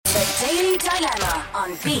Dilemma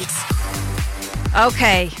on Beat.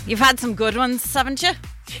 Okay, you've had some good ones, haven't you?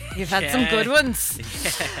 You've had some good ones.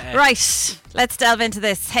 Yeah. Right, let's delve into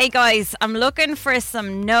this. Hey guys, I'm looking for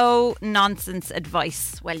some no-nonsense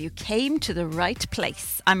advice. Well, you came to the right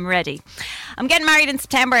place. I'm ready. I'm getting married in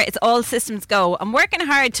September. It's all systems go. I'm working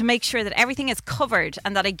hard to make sure that everything is covered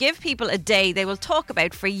and that I give people a day they will talk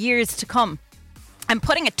about for years to come. I'm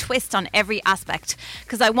putting a twist on every aspect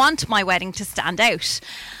because I want my wedding to stand out.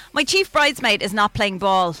 My chief bridesmaid is not playing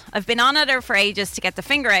ball. I've been on at her for ages to get the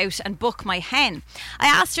finger out and book my hen. I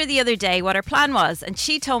asked her the other day what her plan was and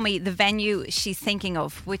she told me the venue she's thinking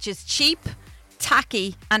of, which is cheap,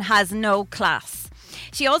 tacky and has no class.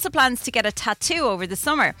 She also plans to get a tattoo over the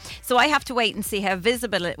summer, so I have to wait and see how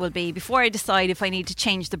visible it will be before I decide if I need to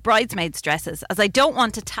change the bridesmaids' dresses, as I don't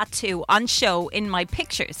want a tattoo on show in my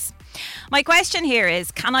pictures. My question here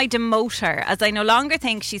is, can I demote her, as I no longer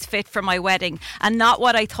think she's fit for my wedding and not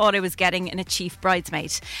what I thought I was getting in a chief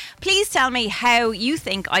bridesmaid? Please tell me how you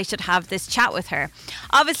think I should have this chat with her.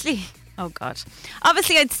 Obviously,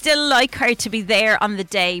 I'd still like her to be there on the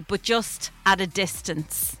day, but just at a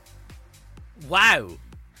distance. Wow.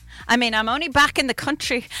 I mean, I'm only back in the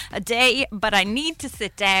country a day, but I need to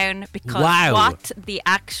sit down because WTF?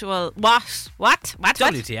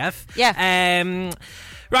 Yeah.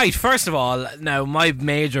 Right, first of all, now my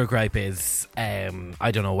major gripe is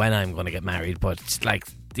I don't know when I'm going to get married, but like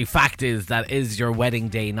the fact is that is your wedding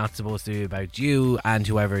day not supposed to be about you and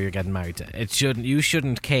whoever you're getting married to. You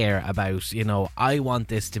shouldn't care about, I want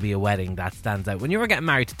this to be a wedding that stands out. When you were getting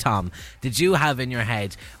married to Tom, did you have in your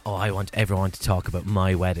head, I want everyone to talk about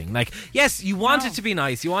my wedding? Like, yes, you want it to be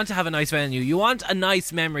nice. You want to have a nice venue. You want a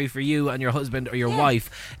nice memory for you and your husband or your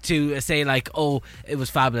wife to say like, it was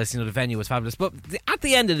fabulous, the venue was fabulous. But at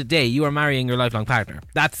the end of the day, you are marrying your lifelong partner.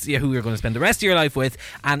 That's who you're going to spend the rest of your life with.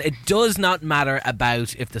 And it does not matter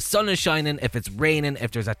about if the sun is shining, if it's raining,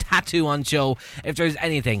 if there's a tattoo on show, if there's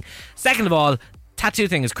anything. Second of all, tattoo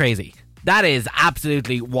thing is crazy. That is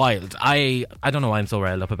absolutely wild. I don't know why I'm so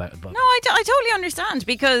riled up about it. But. No, I totally understand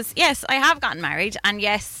because, yes, I have gotten married and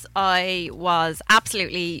yes, I was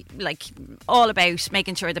absolutely all about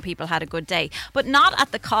making sure that people had a good day, but not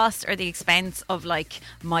at the cost or the expense of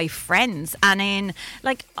my friends. And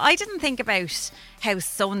I didn't think about how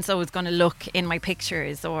so-and-so is going to look in my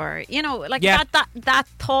pictures or, that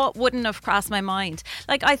thought wouldn't have crossed my mind.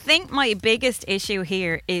 I think my biggest issue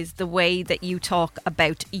here is the way that you talk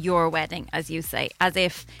about your wedding, as you say, as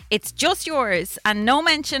if it's just yours and no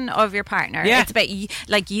mention of your partner. Yeah. It's about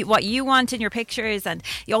what you want in your pictures and,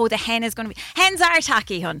 the hen is going to be... Hens are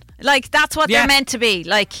tacky, hun. That's what they're meant to be.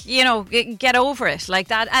 Get over it. Like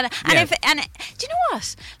that. And do you know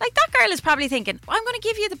what? That girl is probably thinking, I'm going to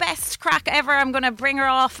give you the best crack ever. I'm going to bring her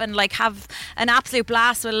off and have an absolute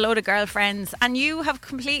blast with a load of girlfriends, and you have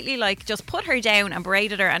completely just put her down and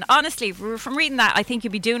berated her. And honestly, from reading that, I think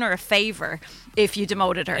you'd be doing her a favour if you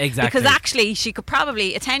demoted her. Exactly. Because actually she could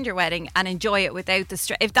probably attend your wedding and enjoy it without the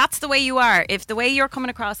stress. If that's the way you are, if the way you're coming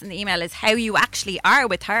across in the email is how you actually are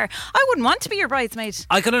with her, I wouldn't want to be your bridesmaid.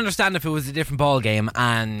 I could understand if it was a different ball game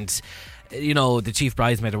and the chief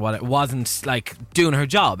bridesmaid or what, it wasn't doing her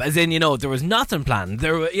job, as in there was nothing planned,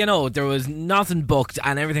 there was nothing booked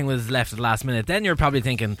and everything was left at the last minute. Then you're probably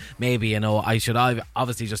thinking maybe I should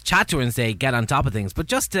obviously just chat to her and say get on top of things. But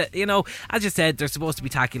just to as you said, they're supposed to be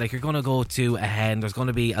tacky. You're going to go to a hen, there's going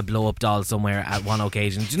to be a blow up doll somewhere at one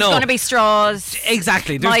occasion, there's going to be straws,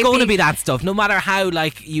 exactly, there's going to be that stuff. No matter how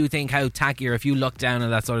you think how tacky, or if you look down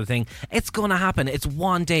and that sort of thing, it's going to happen. It's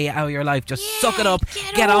one day out of your life. Just suck it up,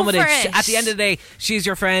 get on with it. At the end of the day, she's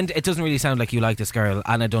your friend. It doesn't really sound like you like this girl,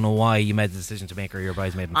 and I don't know why you made the decision to make her your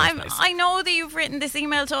bridesmaid in the first place. I know that you've written this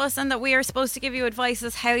email to us and that we are supposed to give you advice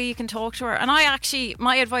as how you can talk to her, and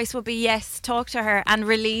my advice would be yes, talk to her and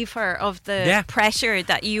relieve her of the pressure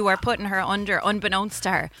that you are putting her under unbeknownst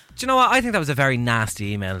to her. Do you know what? I think that was a very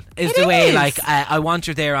nasty email. Way I want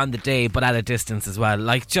you there on the day but at a distance as well.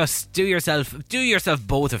 Just do yourself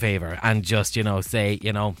both a favour and just say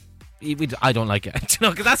I don't like it.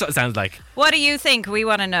 Because that's what it sounds like. What do you think? We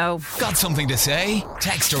want to know. Got something to say?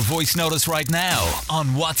 Text or voice notice right now on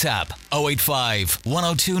WhatsApp 085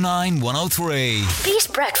 1029 103. Beat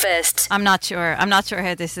Breakfast. I'm not sure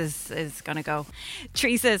how this is going to go.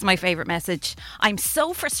 Teresa is my favourite message. I'm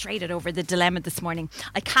so frustrated over the dilemma this morning.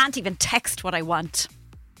 I can't even text what I want.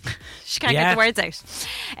 She can't get the words out.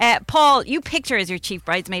 Paul, you picked her as your chief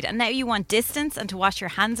bridesmaid and now you want distance and to wash your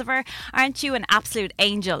hands of her. Aren't you an absolute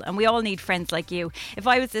angel? And we all need friends like you. If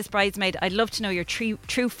I was this bridesmaid, I'd love to know your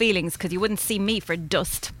true feelings, because you wouldn't see me for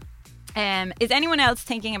dust. Is anyone else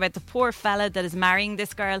thinking about the poor fella that is marrying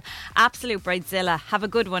this girl? Absolute bridezilla. Have a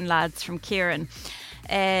good one, lads. From Kieran.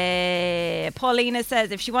 Paulina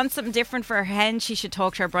says if she wants something different for her hen, she should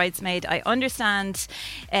talk to her bridesmaid. I understand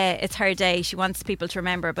it's her day. She wants people to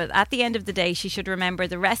remember, but at the end of the day, she should remember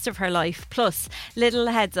the rest of her life. Plus, little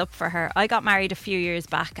heads up for her. I got married a few years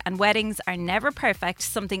back, and weddings are never perfect.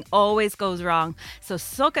 Something always goes wrong. So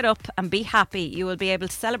suck it up and be happy. You will be able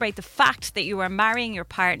to celebrate the fact that you are marrying your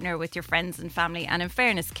partner with your friends and family. And in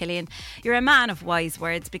fairness, Killian, you're a man of wise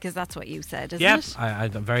words, because that's what you said, isn't it?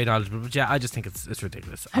 I'm very knowledgeable, but I just think it's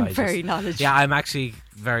ridiculous. I'm very knowledgeable. Yeah, I'm actually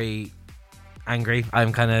very angry.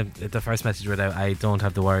 I'm kind of, the first message read out, I don't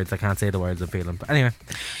have the words, I can't say the words I'm feeling, but anyway.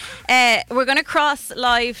 We're going to cross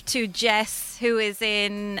live to Jess, who is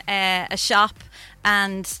in a shop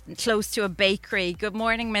and close to a bakery. Good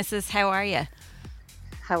morning, Mrs. How are you?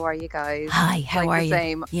 How are you guys? Hi, how are you?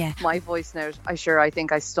 Same. Yeah. My voice note, I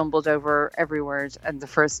think I stumbled over every word, and the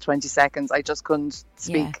first 20 seconds I just couldn't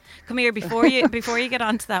speak. Yeah. Come here, before you get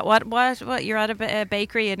onto that, what you're at a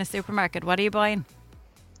bakery in a supermarket, what are you buying?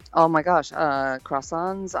 Oh my gosh,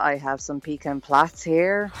 croissants. I have some pecan plats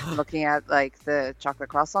here. I'm looking at like the chocolate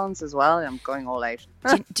croissants as well. I'm going all out.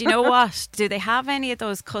 Do you know what? Do they have any of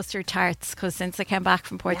those custard tarts? Because since I came back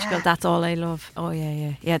from Portugal, that's all I love. Oh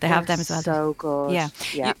yeah. They have them as well. So good.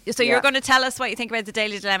 Yeah. You're going to tell us what you think about the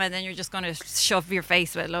Daily Dilemma, and then you're just going to shove your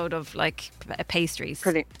face with a load of like pastries.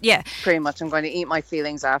 Pretty much. I'm going to eat my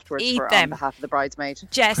feelings afterwards on behalf of the bridesmaid.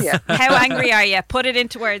 Jess, how angry are you? Put it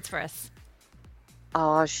into words for us.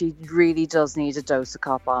 Oh, she really does need a dose of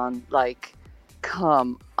cop on. Like,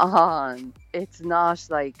 come on. It's not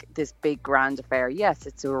like this big grand affair. Yes,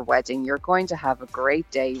 it's your wedding. You're going to have a great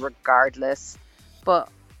day regardless. But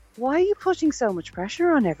why are you putting so much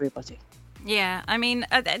pressure on everybody? Yeah, I mean,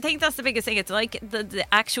 I think that's the biggest thing. It's like the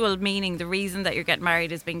actual meaning, the reason that you're getting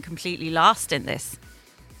married has been completely lost in this.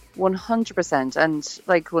 100%. And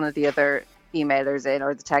like one of the other emailers in,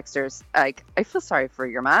 or the texters, like, I feel sorry for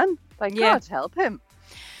your man. Like, God help him.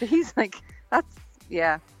 He's like, that's,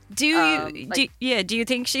 yeah. Do you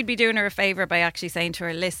think she'd be doing her a favour by actually saying to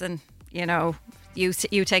her, listen, you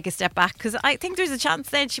take a step back? Because I think there's a chance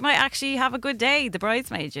then she might actually have a good day, the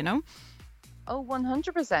bridesmaid, Oh,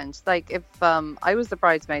 100%. Like, if I was the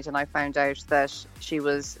bridesmaid and I found out that she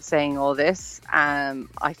was saying all this, to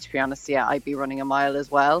be honest, I'd be running a mile as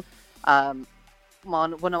well.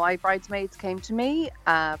 One of my bridesmaids came to me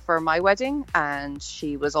for my wedding, and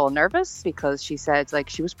she was all nervous because she said, like,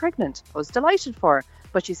 she was pregnant. I was delighted for her,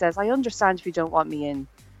 but she says, I understand if you don't want me in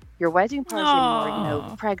your wedding party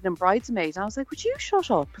anymore, pregnant bridesmaid. And I was like, would you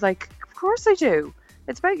shut up? Like, of course I do.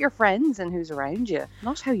 It's about your friends and who's around you,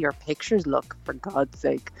 not how your pictures look, for God's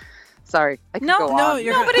sake. Sorry, I could go on.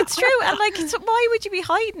 No, but it's true. And like, so why would you be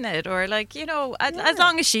hiding it? Or like, as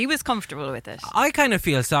long as she was comfortable with it. I kind of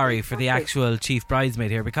feel sorry for the actual chief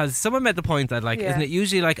bridesmaid here, because someone made the point that isn't it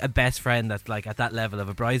usually like a best friend that's like at that level of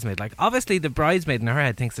a bridesmaid? Like, obviously the bridesmaid in her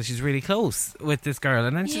head thinks that she's really close with this girl,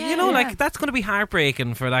 and then she, like, that's going to be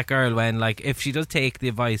heartbreaking for that girl when, like, if she does take the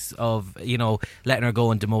advice of letting her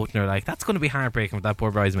go and demoting her, like, that's going to be heartbreaking for that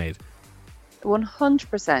poor bridesmaid.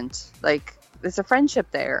 100%. Like, there's a friendship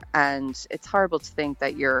there, and it's horrible to think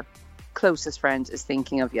that your closest friend is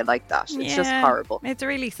thinking of you like that. It's just horrible. It's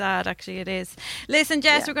really sad, actually. It is. Listen,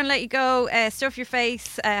 Jess, we're going to let you go. Stuff your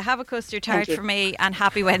face, have a custard tart for me, and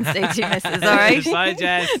happy Wednesday to you, missus. All right. Bye,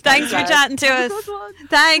 Jess. Thanks for chatting to us.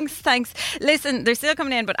 Thanks. Listen, they're still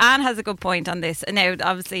coming in, but Anne has a good point on this. Now,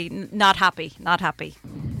 obviously, not happy.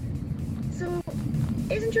 So,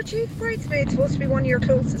 isn't your chief bridesmaid supposed to be one of your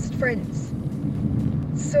closest friends?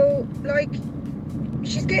 So, like,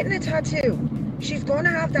 she's getting a tattoo. She's going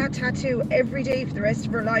to have that tattoo every day for the rest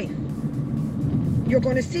of her life. You're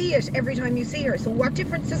going to see it every time you see her. So what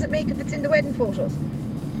difference does it make if it's in the wedding photos?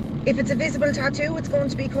 If it's a visible tattoo, it's going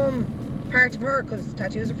to become part of her, because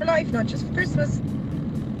tattoos are for life, not just for Christmas.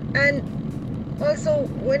 And also,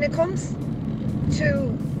 when it comes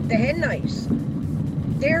to the hen night,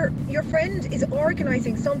 your friend is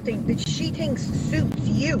organising something that she thinks suits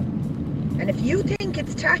you. And if you think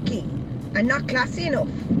it's tacky and not classy enough,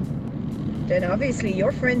 then obviously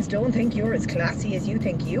your friends don't think you're as classy as you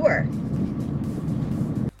think you are.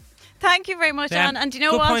 Thank you very much, Anne. And do you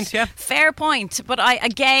know what? Point, yeah. Fair point. But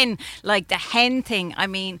again, like the hen thing, I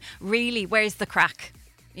mean, really, where's the crack?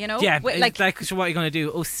 Yeah, so what are you going to do?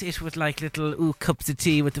 Oh, sit with like little cups of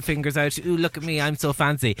tea with the fingers out. Look at me, I'm so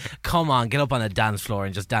fancy. Come on, get up on a dance floor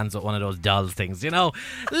and just dance with one of those dolls things.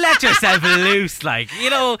 Let yourself loose. Like,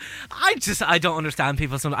 I don't understand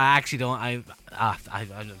people. I actually don't. I'm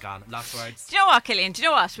gone. Lost words. Do you know what, Killian? Do you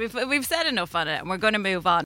know what? We've said enough on it, and we're going to move on.